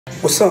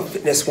What's up,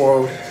 fitness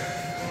world?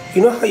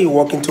 You know how you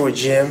walk into a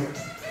gym,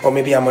 or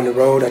maybe I'm on the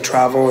road, I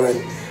travel,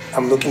 and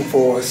I'm looking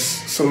for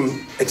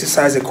some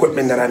exercise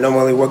equipment that I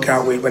normally work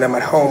out with when I'm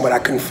at home, but I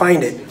couldn't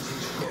find it.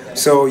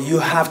 So you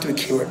have to be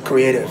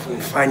creative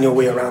and find your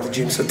way around the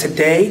gym. So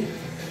today,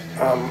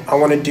 I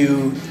want to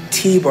do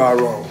T-bar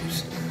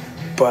rows,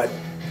 but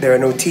there are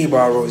no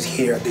T-bar rows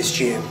here at this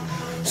gym.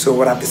 So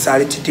what I've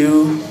decided to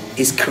do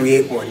is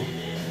create one.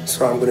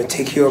 So I'm going to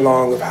take you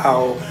along with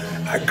how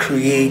I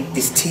create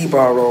this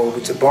T-bar row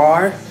with a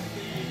bar,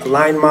 a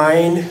line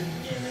mine,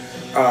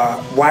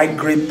 wide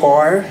grip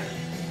bar,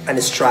 and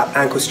a strap,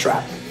 ankle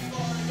strap.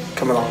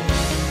 Come along.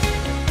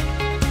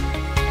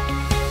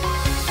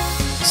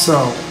 So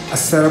I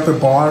set up a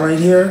bar right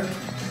here,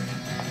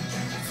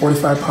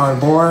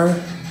 45-pound bar,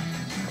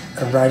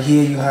 and right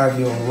here you have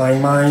your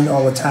line mine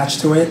all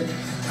attached to it.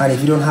 And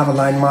if you don't have a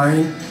line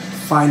mine,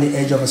 find the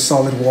edge of a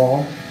solid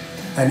wall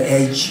and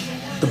edge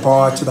the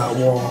bar to that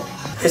wall.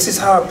 This is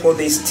how I put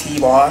these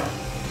T-bar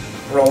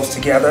rolls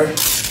together.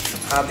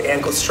 I have the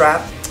ankle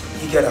strap,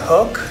 you get a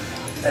hook,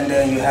 and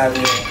then you have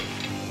your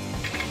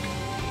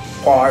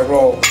bar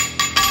roll.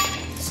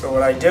 So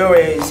what I do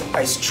is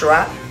I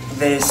strap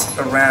this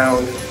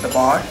around the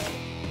bar.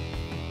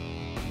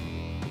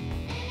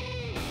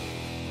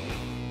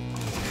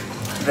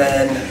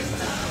 Then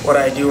what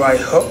I do, I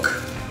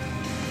hook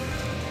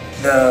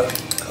the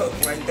hook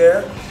right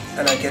there,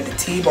 and I get the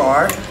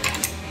T-bar,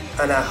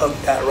 and I hook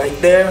that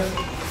right there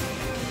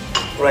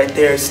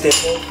is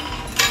stable,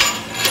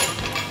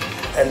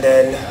 and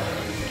then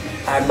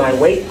add my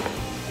weight,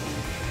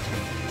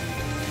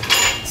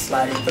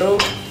 slide it through,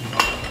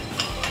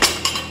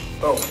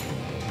 boom.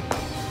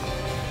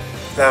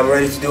 Now I'm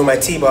ready to do my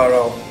T-bar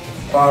roll.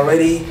 Bar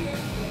ready,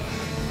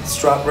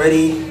 strap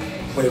ready,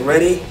 weight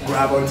ready,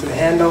 grab onto the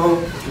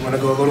handle. If you want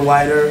to go a little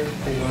wider,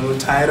 and go a little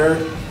tighter.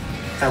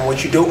 And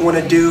what you don't want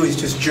to do is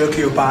just jerk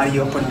your body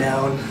up and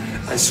down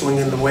and swing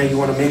in the way. You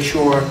want to make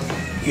sure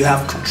you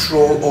have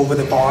control over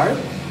the bar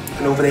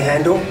and over the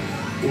handle.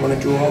 You want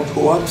to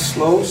go up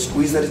slow,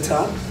 squeeze at the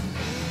top,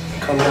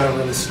 come down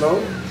really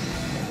slow,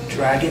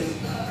 drag it,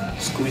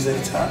 squeeze at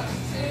the top,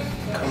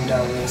 come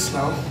down really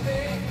slow,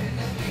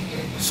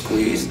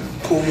 squeeze,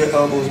 pull your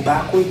elbows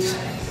backwards,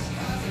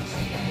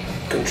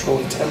 control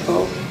the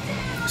tempo,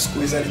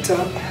 squeeze at the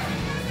top,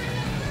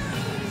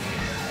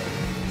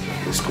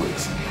 and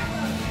squeeze.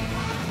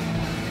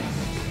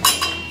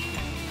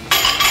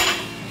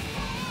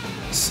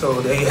 So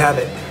there you have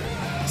it.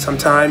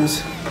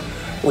 Sometimes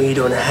when you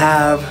don't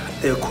have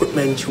the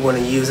equipment you want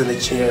to use in the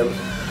gym,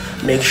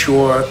 make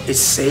sure it's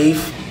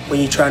safe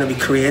when you're trying to be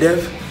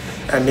creative,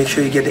 and make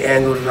sure you get the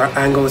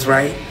angles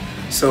right.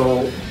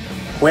 So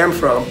where I'm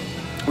from,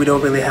 we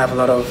don't really have a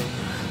lot of,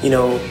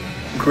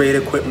 great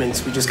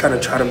equipment. We just kind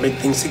of try to make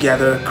things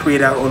together,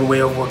 create our own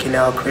way of working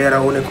out, create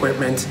our own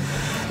equipment,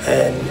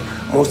 and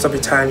most of the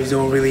time you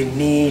don't really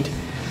need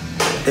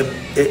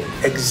the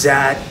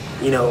exact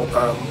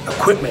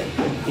equipment.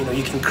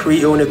 You can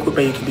create your own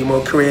equipment, you can be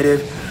more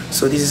creative.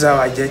 So this is how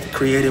I get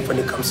creative when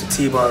it comes to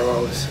T-bar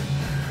rows.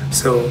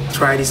 So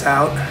try this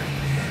out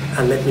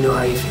and let me know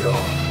how you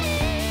feel.